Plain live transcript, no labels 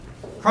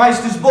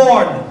Christ is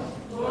born.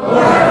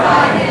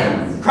 Glorify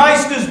Him.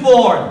 Christ is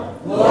born.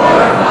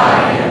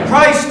 Glorify Him.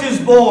 Christ is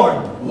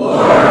born.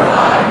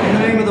 Glorify Him.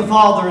 In the name of the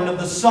Father, and of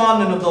the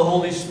Son, and of the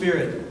Holy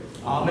Spirit.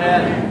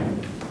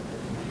 Amen.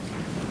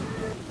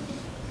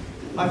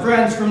 My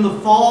friends, from the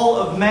fall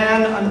of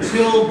man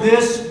until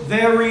this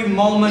very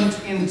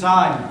moment in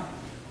time,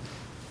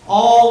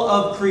 all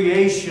of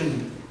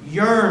creation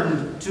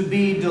yearned to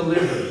be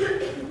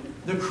delivered.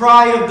 The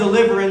cry of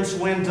deliverance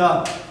went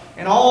up,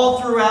 and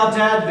all throughout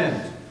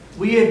Advent,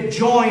 we have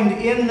joined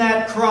in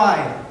that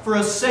cry for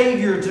a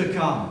Savior to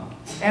come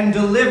and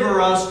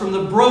deliver us from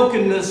the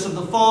brokenness of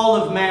the fall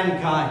of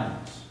mankind.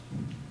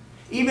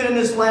 Even in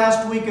this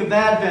last week of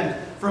Advent,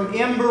 from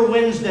Ember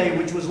Wednesday,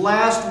 which was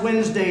last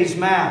Wednesday's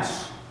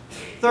Mass,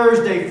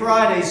 Thursday,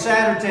 Friday,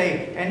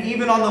 Saturday, and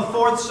even on the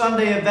fourth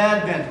Sunday of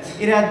Advent,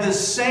 it had the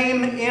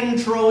same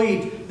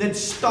introit that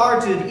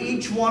started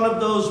each one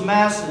of those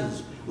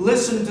Masses.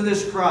 Listen to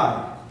this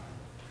cry.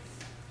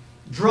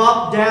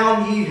 Drop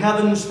down, ye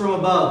heavens from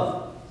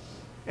above,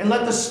 and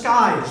let the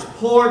skies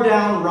pour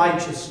down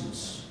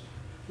righteousness.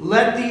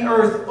 Let the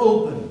earth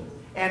open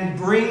and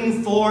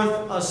bring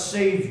forth a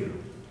Savior.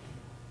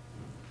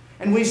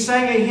 And we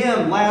sang a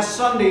hymn last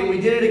Sunday, and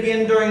we did it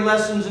again during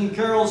lessons and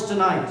carols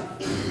tonight.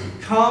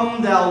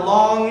 Come, thou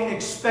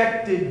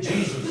long-expected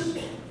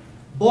Jesus,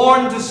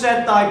 born to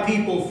set thy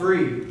people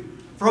free.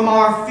 From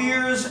our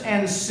fears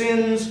and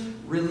sins,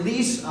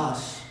 release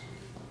us.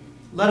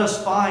 Let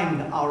us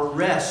find our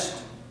rest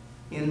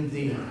in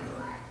Thee.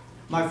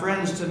 My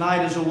friends,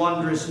 tonight is a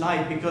wondrous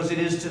night, because it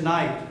is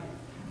tonight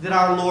that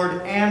our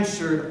Lord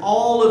answered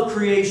all of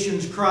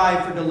creation's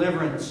cry for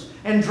deliverance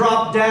and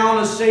dropped down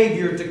a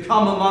Savior to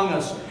come among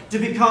us, to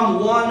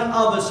become one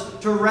of us,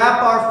 to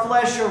wrap our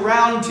flesh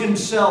around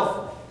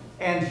Himself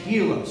and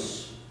heal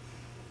us.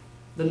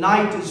 The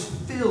night is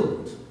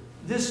filled,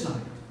 this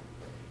night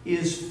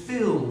is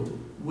filled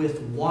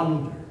with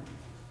wonder.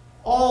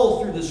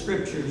 All through the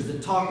Scriptures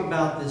that talk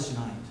about this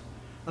night,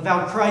 of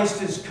how Christ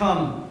has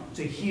come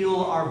to heal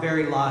our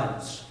very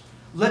lives.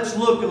 Let's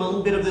look at a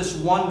little bit of this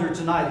wonder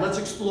tonight. Let's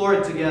explore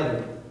it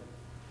together.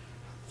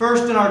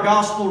 First, in our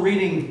Gospel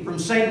reading from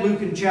St.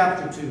 Luke in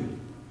chapter 2,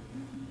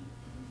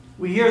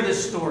 we hear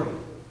this story.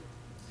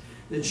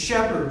 That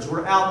shepherds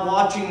were out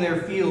watching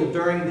their field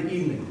during the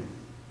evening,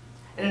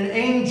 and an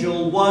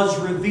angel was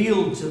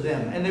revealed to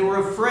them, and they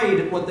were afraid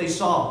at what they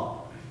saw.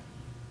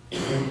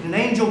 And an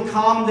angel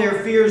calmed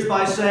their fears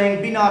by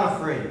saying, "Be not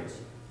afraid.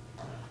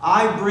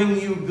 I bring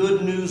you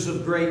good news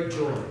of great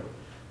joy.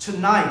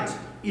 Tonight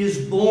is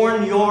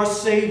born your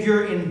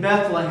Savior in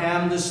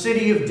Bethlehem, the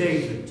city of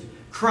David,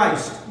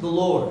 Christ the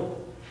Lord.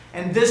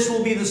 And this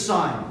will be the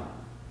sign.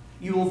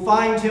 You will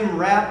find Him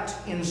wrapped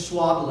in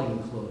swaddling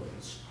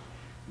clothes."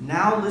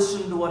 Now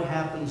listen to what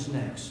happens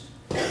next.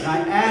 And I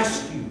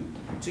ask you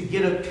to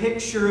get a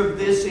picture of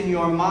this in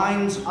your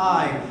mind's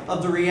eye,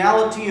 of the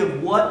reality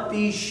of what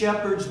these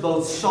shepherds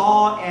both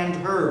saw and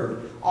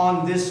heard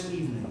on this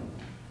evening.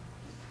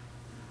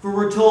 For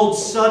we're told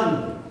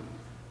suddenly,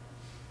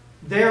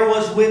 there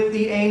was with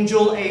the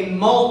angel a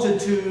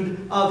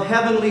multitude of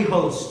heavenly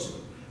hosts,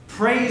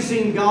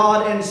 praising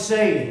God and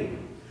saying,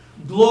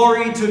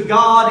 "Glory to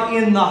God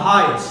in the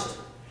highest,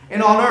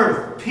 and on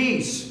earth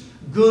peace,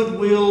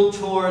 goodwill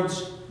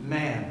towards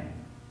man."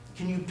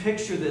 Can you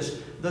picture this?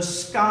 The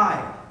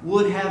sky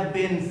would have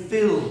been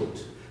filled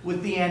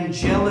with the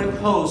angelic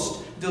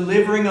host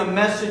delivering a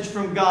message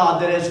from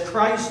God that as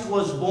Christ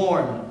was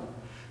born,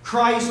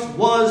 Christ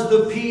was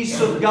the peace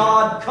of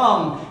God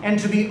come and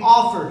to be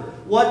offered.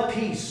 What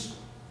peace?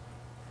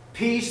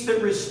 Peace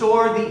that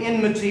restored the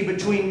enmity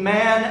between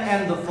man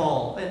and the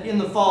fall. In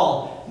the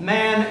fall,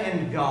 man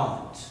and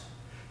God.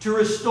 To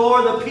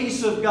restore the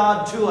peace of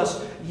God to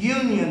us,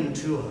 union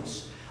to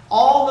us.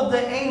 All of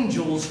the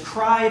angels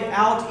cried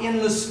out in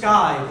the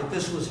sky that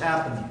this was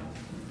happening.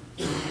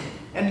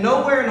 And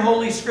nowhere in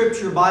Holy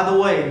Scripture, by the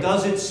way,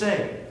 does it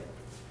say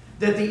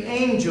that the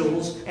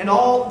angels and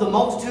all the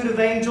multitude of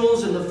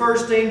angels and the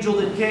first angel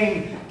that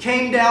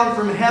came down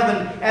from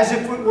heaven as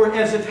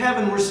if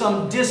heaven were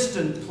some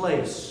distant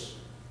place.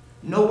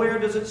 Nowhere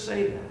does it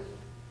say that.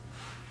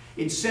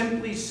 It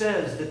simply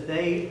says that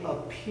they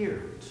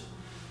appeared.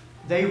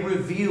 They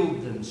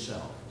revealed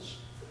themselves.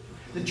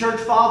 The church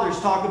fathers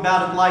talk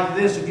about it like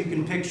this, if you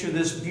can picture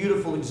this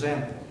beautiful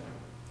example.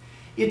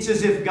 It's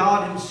as if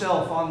God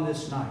Himself on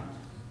this night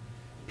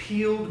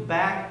peeled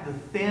back the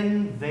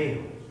thin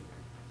veil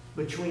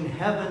between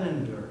heaven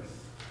and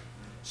earth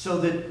so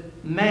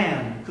that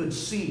man could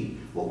see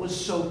what was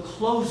so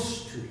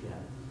close to him.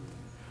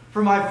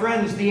 For my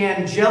friends, the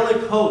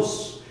angelic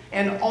hosts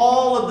and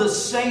all of the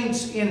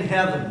saints in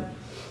heaven,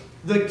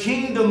 the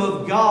kingdom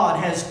of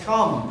God has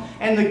come,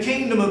 and the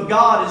kingdom of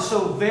God is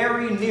so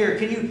very near.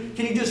 Can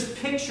you just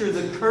picture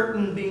the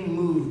curtain being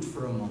moved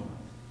for a moment?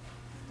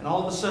 And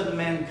all of a sudden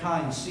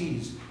mankind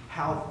sees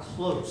how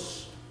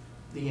close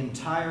the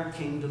entire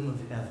kingdom of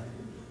heaven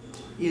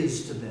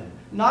is to them.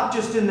 Not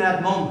just in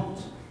that moment,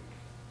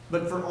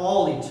 but for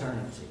all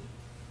eternity.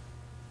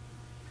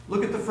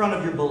 Look at the front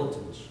of your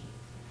bulletins.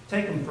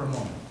 Take them for a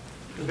moment.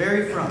 The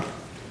very front.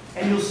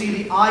 and you'll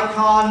see the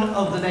icon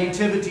of the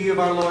nativity of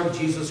our Lord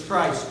Jesus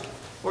Christ,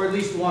 or at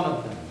least one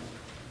of them.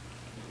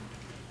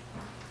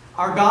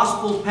 Our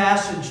gospel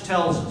passage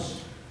tells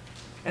us,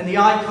 and the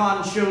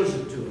icon shows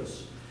it to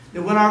us,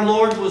 that when our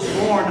Lord was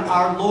born,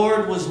 our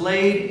Lord was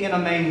laid in a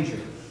manger.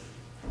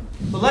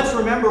 But let's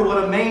remember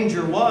what a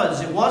manger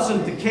was. It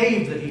wasn't the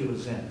cave that he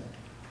was in.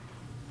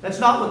 That's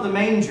not what the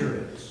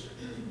manger is.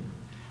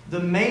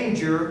 The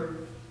manger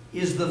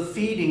is the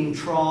feeding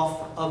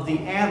trough of the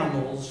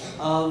animals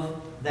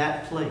of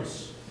that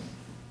place.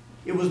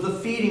 It was the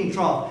feeding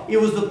trough.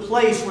 It was the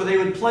place where they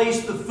would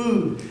place the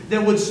food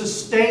that would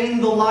sustain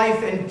the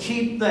life and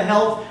keep the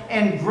health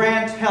and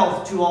grant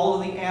health to all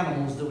of the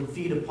animals that would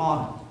feed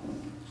upon it.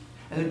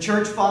 And the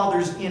church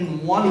fathers,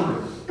 in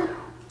wonder,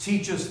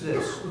 teach us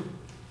this.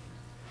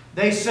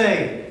 They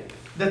say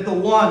that the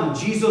one,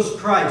 Jesus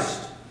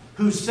Christ,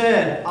 who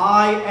said,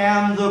 "I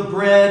am the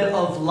bread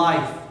of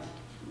life.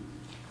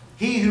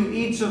 He who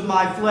eats of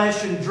my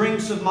flesh and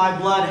drinks of my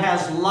blood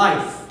has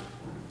life."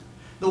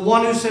 The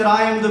one who said,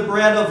 "I am the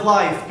bread of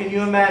life," can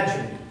you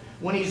imagine?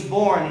 When he's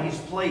born, he's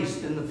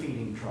placed in the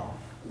feeding trough.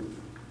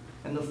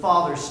 And the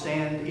fathers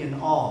stand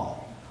in awe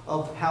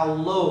of how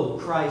low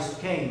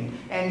Christ came,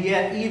 and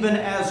yet even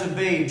as a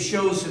babe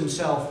shows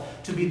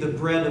himself to be the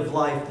bread of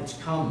life that's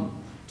come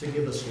to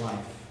give us life.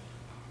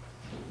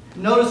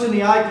 Notice in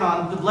the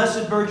icon, the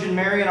Blessed Virgin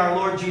Mary and our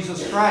Lord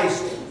Jesus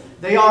Christ,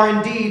 they are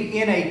indeed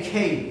in a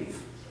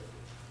cave,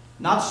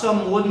 not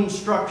some wooden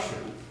structure.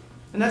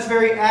 And that's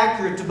very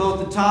accurate to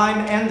both the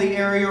time and the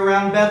area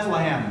around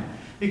Bethlehem,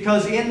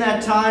 because in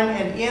that time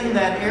and in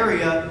that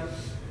area,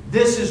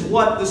 this is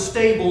what the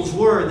stables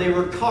were. They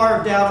were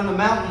carved out in the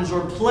mountains or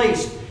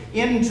placed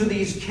into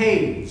these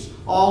caves,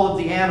 all of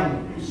the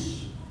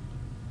animals.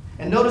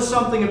 And notice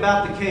something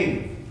about the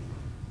cave.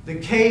 The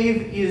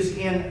cave is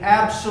in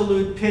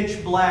absolute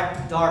pitch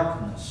black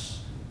darkness.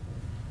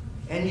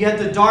 And yet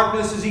the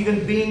darkness is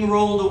even being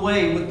rolled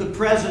away with the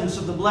presence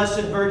of the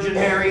Blessed Virgin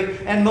Mary,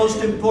 and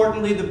most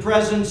importantly, the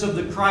presence of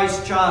the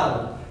Christ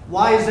child.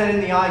 Why is that in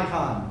the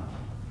icon?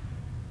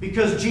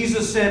 Because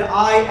Jesus said,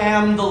 "I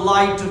am the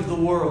light of the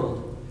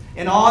world."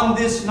 And on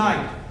this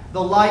night,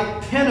 the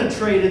light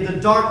penetrated the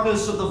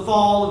darkness of the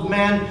fall of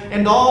man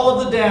and all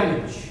of the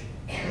damage.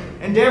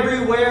 And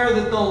everywhere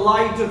that the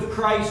light of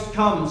Christ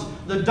comes,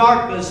 the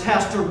darkness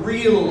has to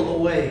reel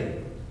away.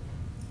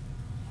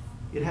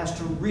 It has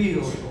to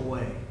reel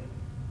away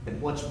at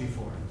what's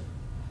before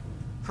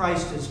it.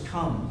 Christ has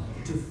come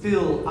to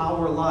fill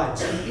our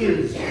lives. He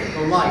is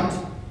the light.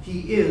 He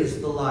is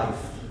the life.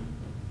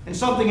 And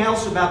something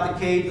else about the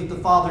cave that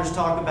the fathers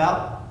talk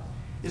about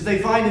is they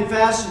find it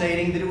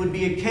fascinating that it would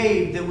be a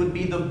cave that would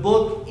be the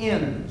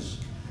bookends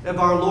of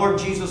our Lord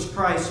Jesus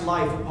Christ's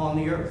life upon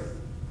the earth.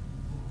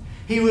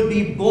 He would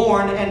be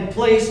born and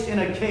placed in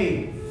a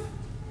cave.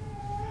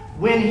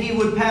 When he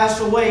would pass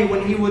away,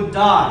 when he would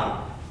die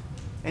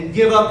and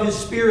give up his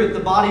spirit, the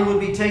body would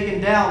be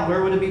taken down.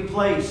 Where would it be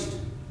placed?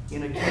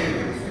 In a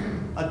cave,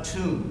 a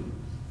tomb.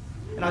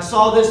 And I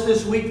saw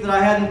this week that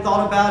I hadn't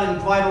thought about in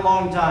quite a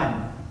long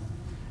time.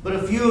 But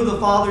a few of the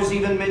fathers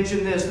even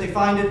mention this. They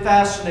find it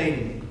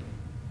fascinating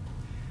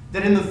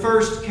that in the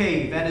first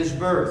cave at his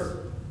birth,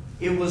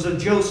 it was a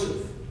Joseph.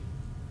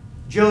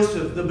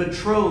 Joseph, the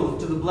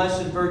betrothed to the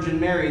Blessed Virgin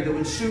Mary, that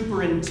would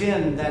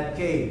superintend that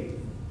cave.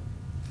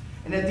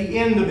 And at the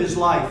end of his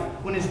life,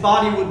 when his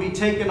body would be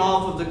taken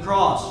off of the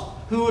cross,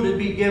 who would it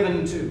be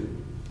given to?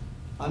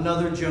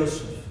 Another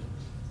Joseph.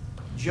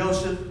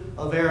 Joseph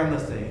of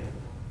Arimathea,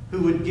 who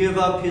would give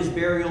up his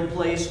burial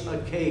place, a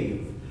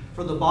cave,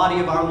 for the body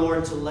of our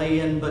Lord to lay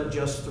in but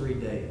just 3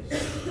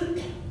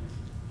 days.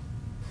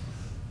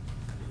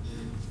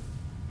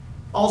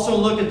 Also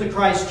look at the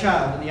Christ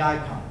child in the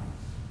icon.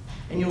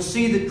 And you'll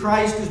see that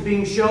Christ is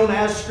being shown,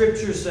 as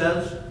Scripture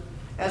says,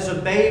 as a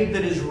babe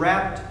that is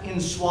wrapped in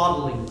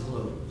swaddling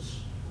clothes.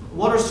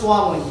 What are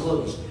swaddling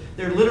clothes?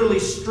 They're literally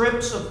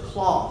strips of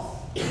cloth.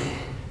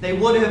 They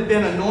would have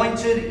been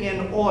anointed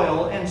in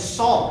oil and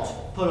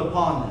salt put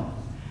upon them.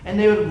 And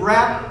they would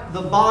wrap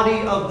the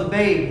body of the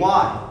babe.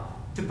 Why?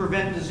 To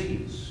prevent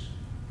disease.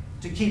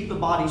 To keep the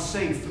body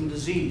safe from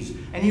disease.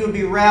 And he would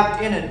be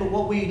wrapped in it. But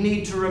what we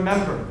need to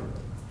remember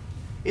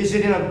is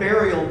that in a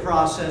burial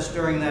process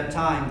during that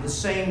time, the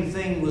same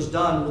thing was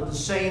done with the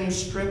same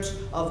strips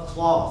of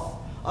cloth,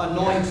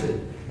 anointed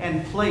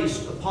and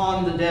placed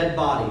upon the dead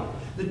body.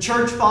 The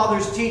church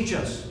fathers teach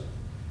us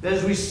that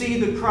as we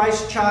see the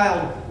Christ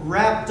child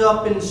wrapped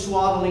up in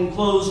swaddling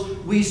clothes,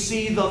 we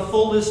see the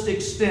fullest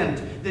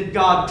extent that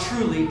God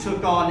truly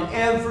took on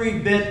every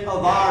bit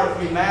of our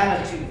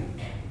humanity,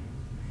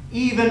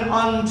 even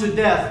unto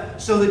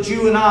death, so that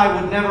you and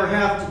I would never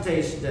have to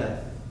taste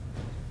death.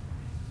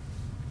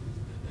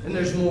 And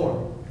there's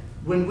more.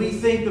 When we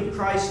think of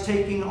Christ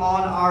taking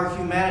on our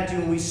humanity,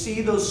 when we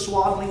see those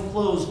swaddling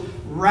clothes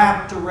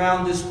wrapped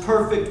around this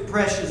perfect,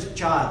 precious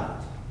child,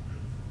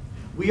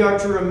 we are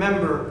to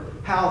remember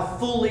how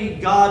fully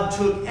God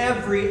took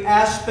every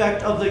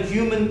aspect of the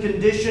human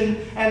condition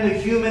and the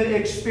human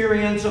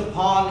experience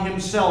upon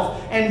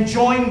himself and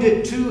joined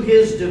it to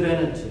his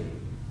divinity.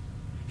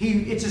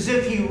 It's as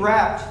if he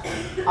wrapped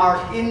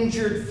our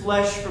injured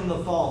flesh from the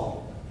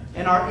fall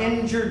and our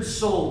injured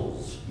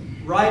souls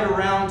right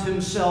around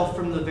himself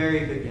from the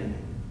very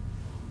beginning.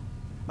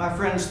 My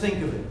friends,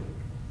 think of it.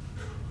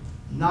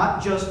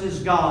 Not just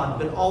as God,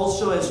 but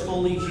also as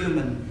fully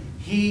human,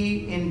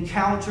 he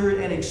encountered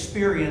and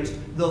experienced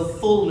the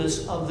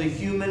fullness of the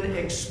human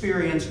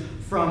experience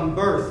from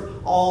birth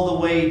all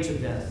the way to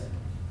death.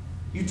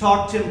 You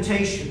talk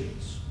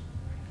temptations.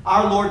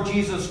 Our Lord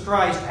Jesus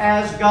Christ,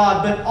 as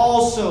God, but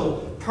also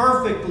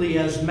perfectly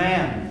as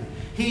man,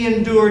 he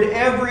endured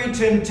every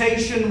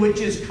temptation which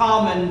is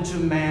common to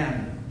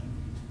man,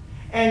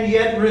 and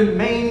yet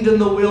remained in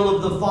the will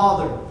of the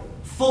Father,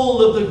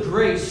 full of the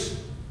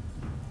grace,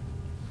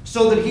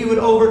 so that he would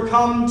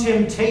overcome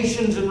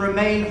temptations and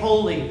remain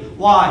holy.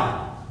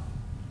 Why?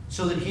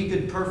 So that he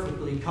could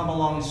perfectly come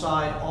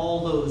alongside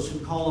all those who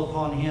call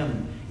upon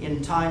him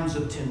in times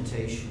of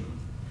temptation.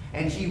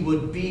 And he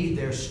would be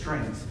their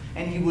strength,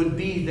 and he would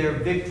be their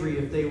victory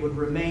if they would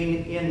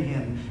remain in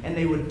him, and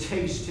they would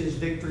taste his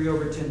victory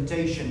over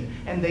temptation,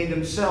 and they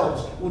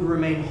themselves would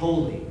remain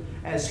holy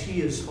as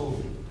he is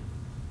holy.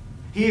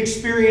 He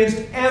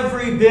experienced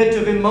every bit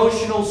of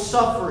emotional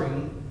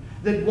suffering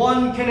that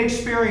one can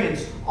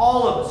experience,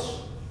 all of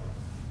us.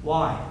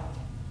 Why?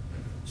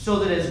 So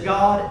that as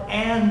God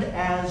and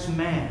as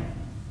man,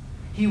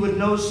 he would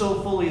know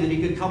so fully that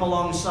he could come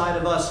alongside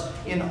of us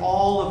in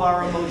all of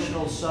our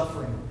emotional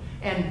suffering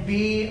and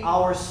be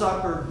our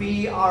succor,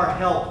 be our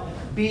help,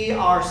 be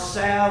our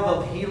salve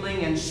of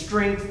healing and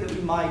strength that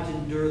we might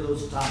endure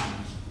those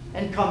times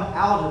and come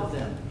out of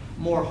them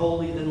more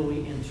holy than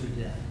we entered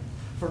in.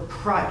 For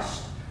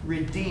Christ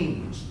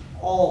redeems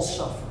all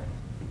suffering.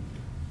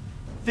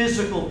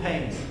 Physical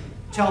pain.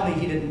 Tell me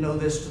he didn't know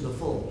this to the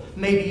full.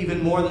 Maybe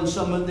even more than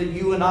some of that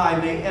you and I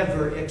may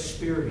ever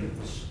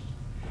experience.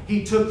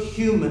 He took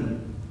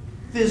human,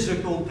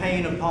 physical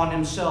pain upon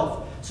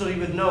himself so he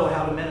would know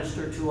how to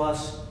minister to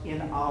us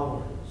in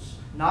ours.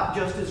 Not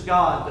just as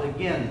God, but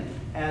again,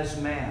 as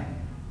man.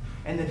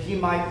 And that he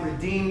might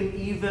redeem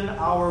even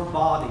our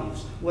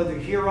bodies, whether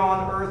here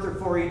on earth or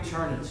for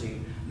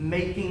eternity,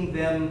 making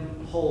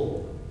them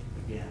whole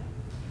again.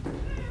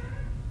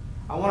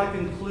 I want to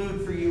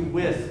conclude for you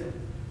with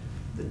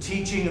the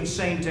teaching of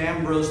St.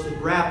 Ambrose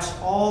that wraps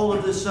all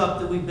of this up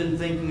that we've been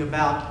thinking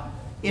about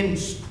in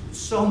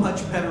so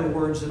much better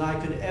words than I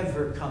could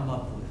ever come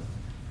up with.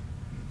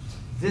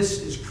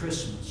 This is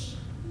Christmas.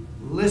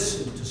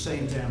 Listen to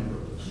St.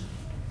 Ambrose.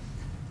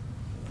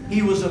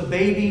 He was a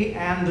baby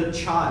and a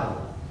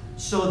child,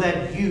 so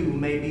that you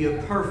may be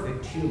a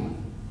perfect human.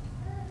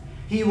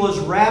 He was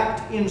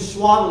wrapped in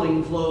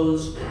swaddling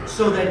clothes,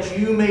 so that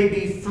you may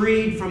be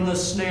freed from the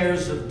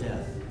snares of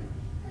death.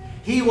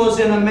 He was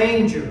in a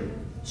manger,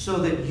 so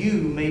that you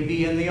may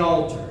be in the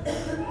altar.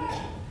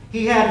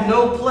 He had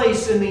no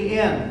place in the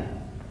inn,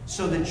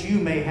 so that you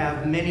may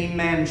have many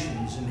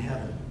mansions in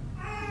heaven.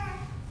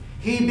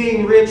 He,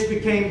 being rich,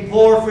 became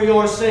poor for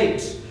your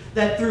sakes,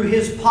 that through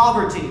his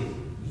poverty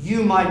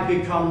you might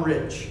become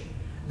rich.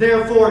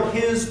 Therefore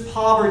his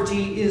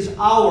poverty is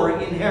our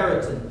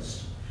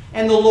inheritance,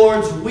 and the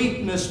Lord's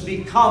weakness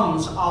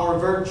becomes our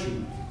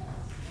virtue.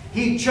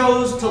 He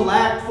chose to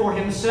lack for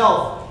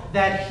himself,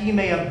 that he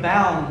may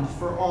abound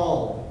for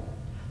all.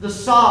 The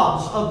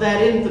sobs of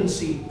that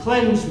infancy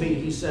cleanse me,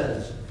 he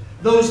says.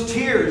 Those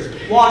tears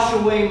wash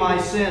away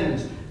my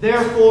sins.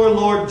 Therefore,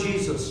 Lord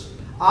Jesus,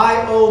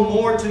 I owe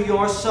more to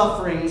your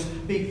sufferings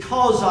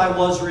because I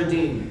was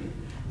redeemed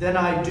than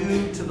I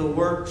do to the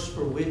works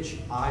for which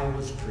I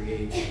was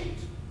created.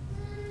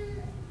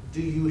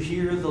 Do you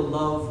hear the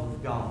love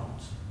of God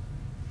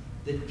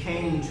that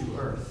came to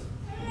earth?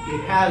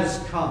 It has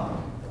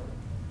come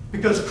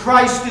because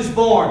Christ is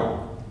born.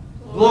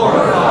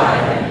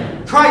 Glorify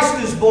him.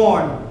 Christ is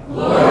born.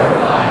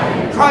 Glorify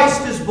him.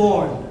 Christ is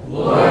born.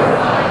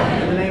 Glorify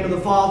him. In the name of the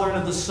Father, and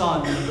of the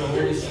Son, and of the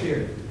Holy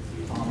Spirit.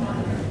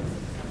 Amen.